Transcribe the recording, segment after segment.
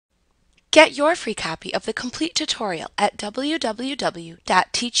Get your free copy of the complete tutorial at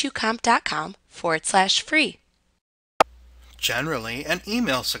www.teachucomp.com/free. Generally, an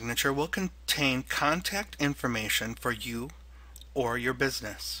email signature will contain contact information for you or your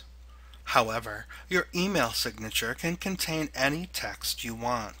business. However, your email signature can contain any text you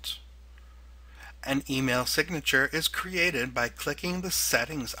want. An email signature is created by clicking the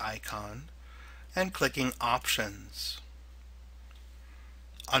Settings icon and clicking Options.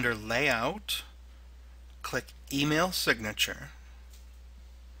 Under Layout, click Email Signature.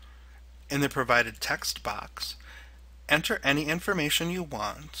 In the provided text box, enter any information you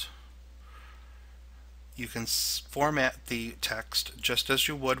want. You can format the text just as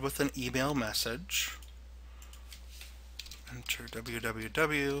you would with an email message. Enter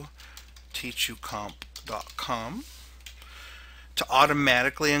www.teachucomp.com. To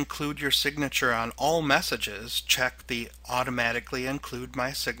automatically include your signature on all messages, check the Automatically Include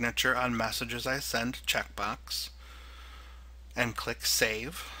My Signature on Messages I Send checkbox and click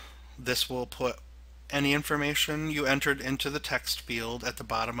Save. This will put any information you entered into the text field at the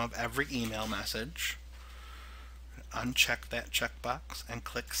bottom of every email message. Uncheck that checkbox and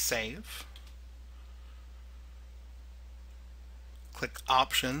click Save. Click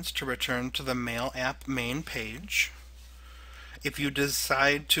Options to return to the Mail app main page. If you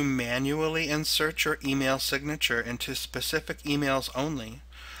decide to manually insert your email signature into specific emails only,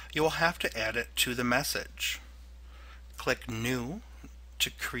 you will have to add it to the message. Click New to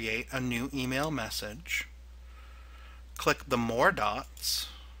create a new email message. Click the more dots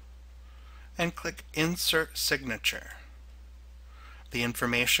and click Insert Signature. The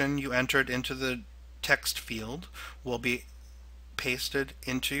information you entered into the text field will be pasted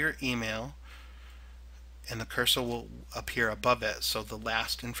into your email, and the cursor will appear above it, so the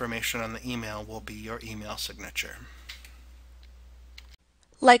last information on the email will be your email signature.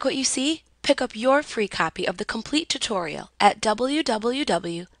 Like what you see? Pick up your free copy of the complete tutorial at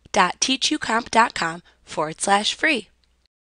www.teachucomp.com/free.